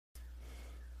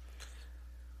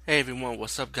Hey everyone,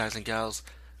 what's up, guys and gals?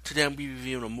 Today I'm be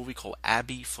reviewing a movie called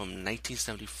Abby from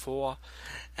 1974,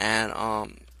 and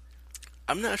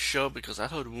I'm not sure because I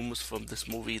heard rumors from this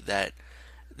movie that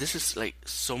this is like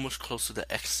so much closer to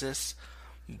The Exorcist,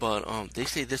 but they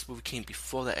say this movie came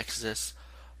before The Exorcist,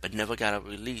 but never got a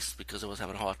release because it was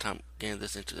having a hard time getting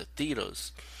this into the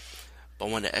theaters. But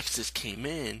when The Exorcist came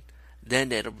in, then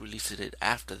they ended up releasing it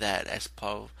after that as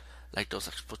part of like those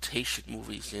exploitation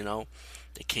movies,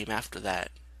 they came after that,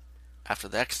 after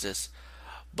The Exorcist.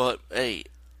 But hey,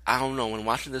 I don't know. When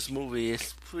watching this movie,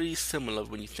 it's pretty similar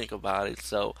when you think about it.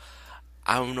 So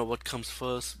I don't know what comes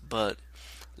first, but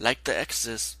like The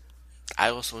Exorcist, I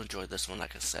also enjoyed this one.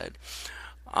 Like I said,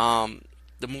 um,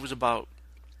 the movie's about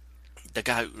the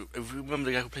guy. If you remember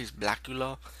the guy who plays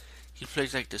Blackula, he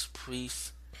plays like this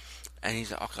priest, and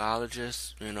he's an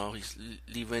archaeologist. He's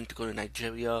leaving to go to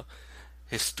Nigeria.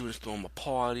 His students throw him a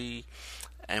party,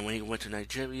 and when he went to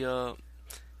Nigeria,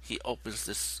 he opens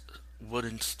this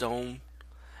wooden stone,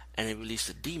 and it released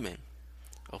a demon.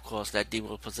 Of course, that demon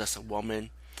will possess a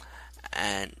woman,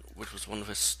 and which was one of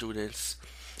his students.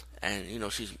 And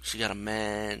she got a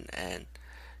man, and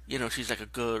she's like a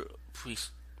good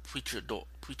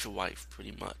preacher wife,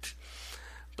 pretty much.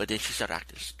 But then she started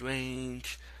acting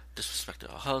strange, disrespecting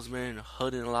her husband,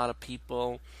 hurting a lot of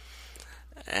people,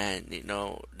 and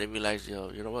they realized,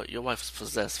 you know what, your wife's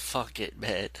possessed. Fuck it,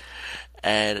 man.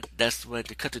 And that's when,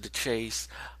 to cut to the chase,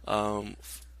 um,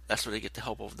 that's when they get the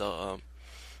help of the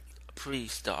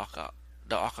priest, the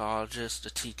archaeologist, the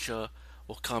teacher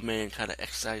will come in and kind of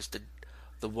excise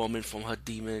the woman from her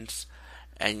demons.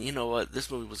 And you know what? This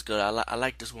movie was good. I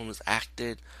like this woman's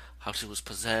acting, how she was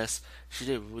possessed. She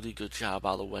did a really good job,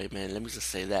 by the way, man. Let me just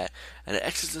say that. And the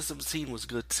exorcism scene was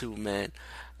good too, man.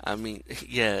 I mean,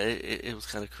 yeah, it was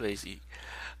kind of crazy.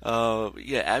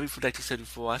 Yeah, Abby from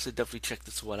 1974. I should definitely check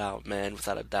this one out, man,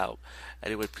 without a doubt.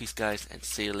 Anyway, peace, guys, and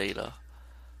see you later.